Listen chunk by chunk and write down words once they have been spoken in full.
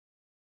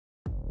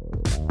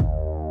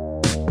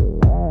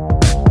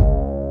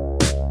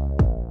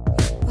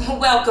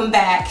welcome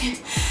back.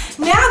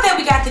 Now that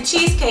we got the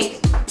cheesecake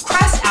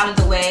crust out of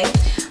the way,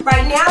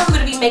 right now we're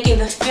going to be making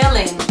the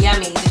filling.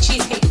 Yummy, the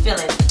cheesecake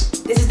filling.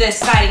 This is the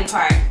exciting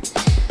part.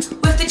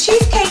 With the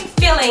cheesecake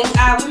filling,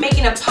 we're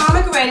making a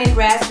pomegranate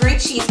raspberry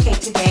cheesecake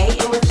today,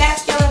 and with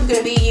that filling we're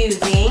going to be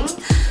using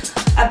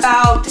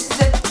about,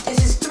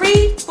 this is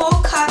 3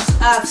 full cups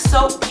of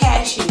soaked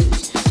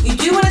cashews. You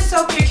do want to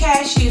soak your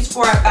cashews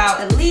for about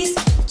at least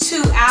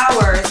 2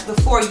 hours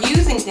before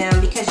using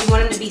them because you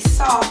want them to be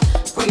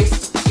soft for your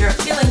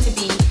filling to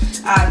be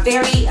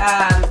very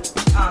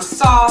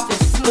soft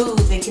and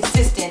smooth and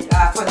consistent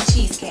for the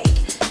cheesecake.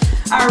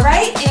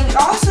 Alright, and we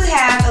also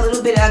have a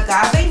little bit of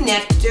agave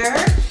nectar,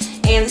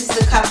 and this is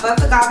a cup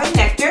of agave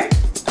nectar.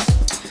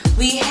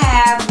 We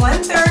have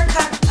 1/3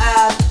 cup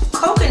of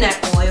coconut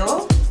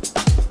oil.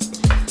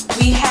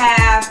 We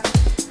have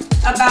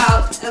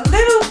about a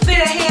little bit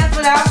of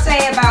handful, I'll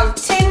say about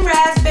 10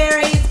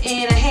 raspberries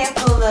and a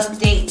handful of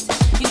dates.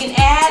 You can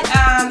add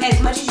as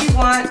much as you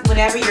want,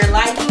 whatever your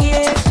liking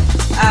is.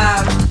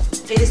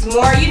 It is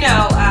more, you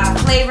know,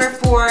 flavor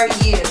for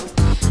you.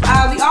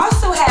 We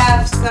also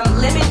have some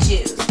lemon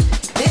juice.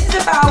 This is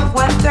about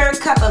 1/3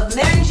 cup of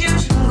lemon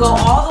juice. You can go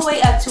all the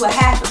way up to a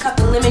 1/2 cup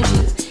of lemon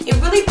juice. It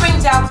really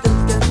brings out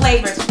the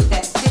flavors with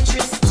that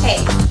citrus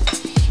taste.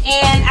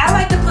 And I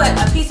like to put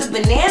a piece of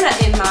banana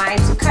in mine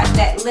to cut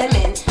that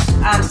lemon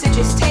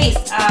citrus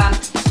taste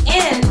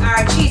in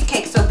our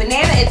cheesecake. So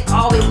banana is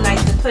always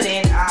nice to put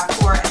in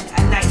for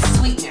a nice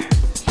sweetener.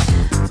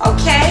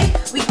 Okay,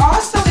 we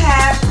also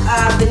have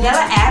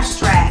vanilla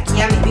extract.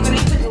 Yummy. We're going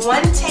to be putting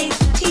 1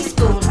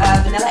 teaspoon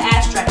of vanilla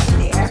extract in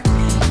there.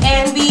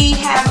 And we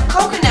have a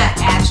coconut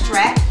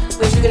extract,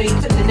 which we're going to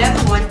be putting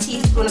another 1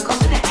 teaspoon of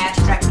coconut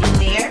extract in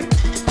there.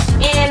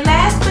 And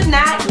last but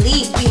not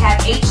least, we have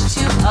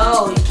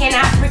H2O. You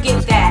cannot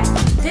forget that.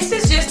 This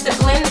is just to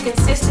blend the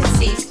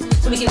consistencies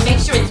so we can make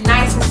sure it's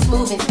nice and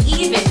smooth and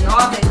even and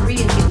all the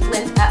ingredients get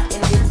blended up in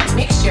this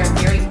mixture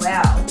very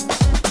well.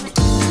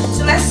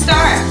 So let's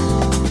start.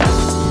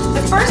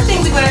 The first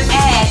thing we're going to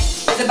add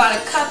is about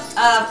 1 cup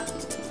of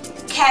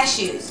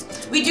cashews.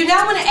 We do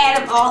not want to add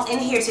them all in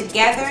here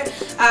together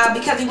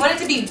because we want it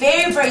to be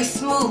very, very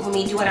smooth when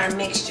we do our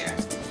mixture.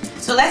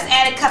 So let's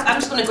add 1 cup. I'm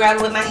just going to grab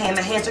it with my hand.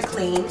 My hands are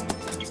clean.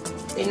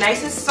 They're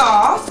nice and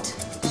soft.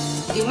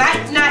 You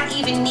might not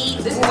even need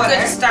water. This is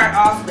good to start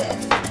off with.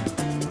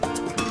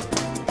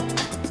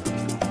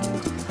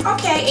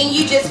 Okay, and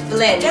you just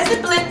blend. Does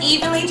it blend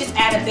evenly? Just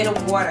add a bit of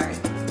water.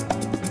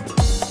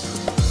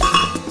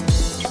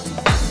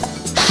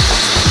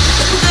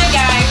 Looking good,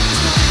 guys.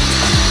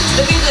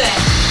 Looking good.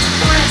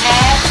 We're going to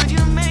add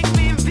some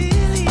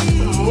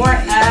more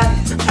of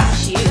the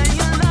cashews.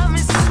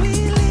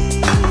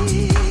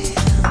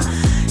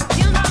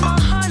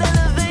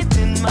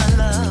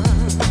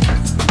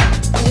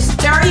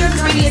 Stir your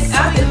ingredients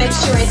up and make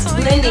sure it's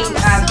blending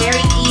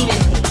very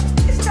evenly.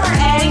 Start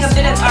adding a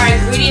bit of our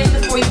ingredients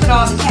before you put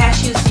all the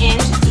cashews in,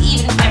 just to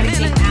even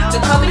everything out. The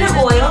coconut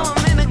oil,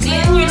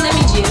 then your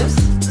lemon juice.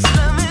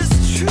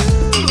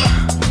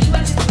 You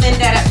want to just blend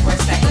that up for a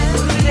second. A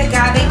little bit of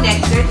agave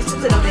nectar, just a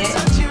little bit,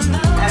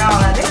 not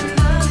all of it.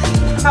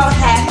 About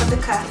 1/2 of the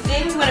cup.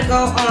 Then we want to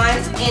go on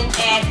and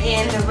add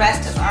in the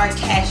rest of our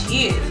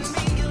cashews.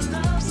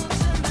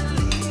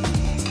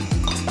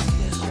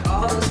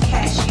 All those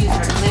cashews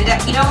are blended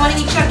up. You don't want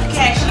any chunky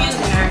cashews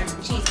in our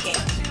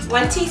cheesecake.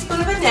 1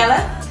 teaspoon of vanilla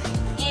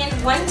and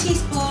 1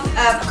 teaspoon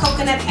of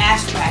coconut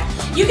extract.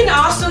 You can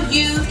also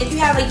use, if you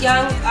have a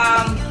young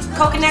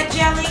coconut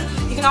jelly,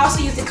 you can also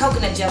use the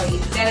coconut jelly.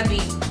 That'll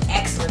be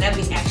excellent.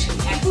 That'll be actually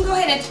excellent. We can go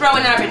ahead and throw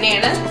in our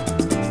banana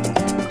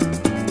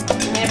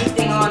and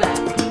everything on up.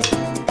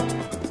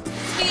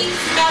 Sweet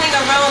smelling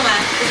aroma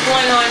is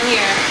going on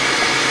here.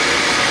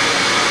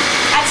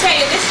 I tell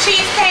you, this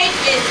cheesecake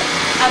is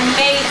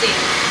amazing.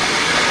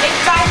 It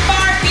by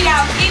far beat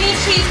out any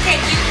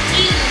cheesecake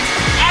you've eaten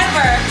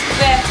ever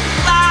with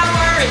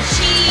flour and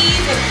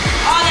cheese and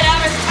all that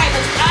other type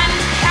of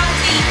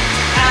unhealthy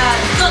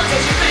gook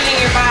that you're putting in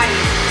your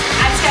body.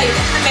 I tell you,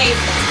 this is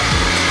amazing.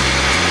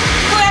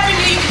 Whoever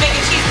knew you could make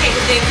a cheesecake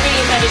with the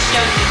ingredients I just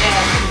showed you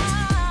today?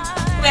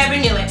 Whoever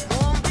knew it.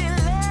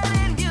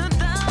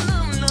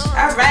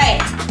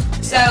 Alright,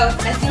 so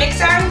let's mix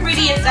our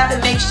ingredients up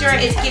and make sure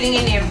it's getting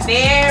in there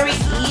very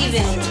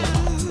evenly.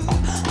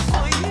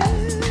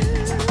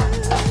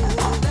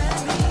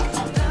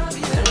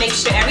 Make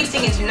sure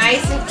everything is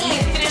nice and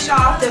even. Finish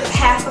off the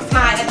 1/2 of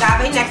my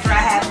agave nectar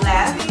I have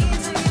left.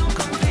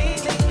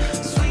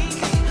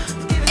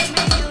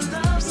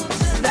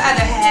 This is the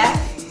other 1/2.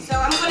 So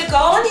I'm going to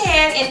go on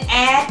ahead and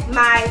add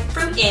my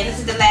fruit in. This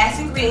is the last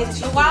ingredient.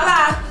 So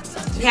voila,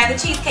 we have the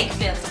cheesecake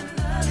filling.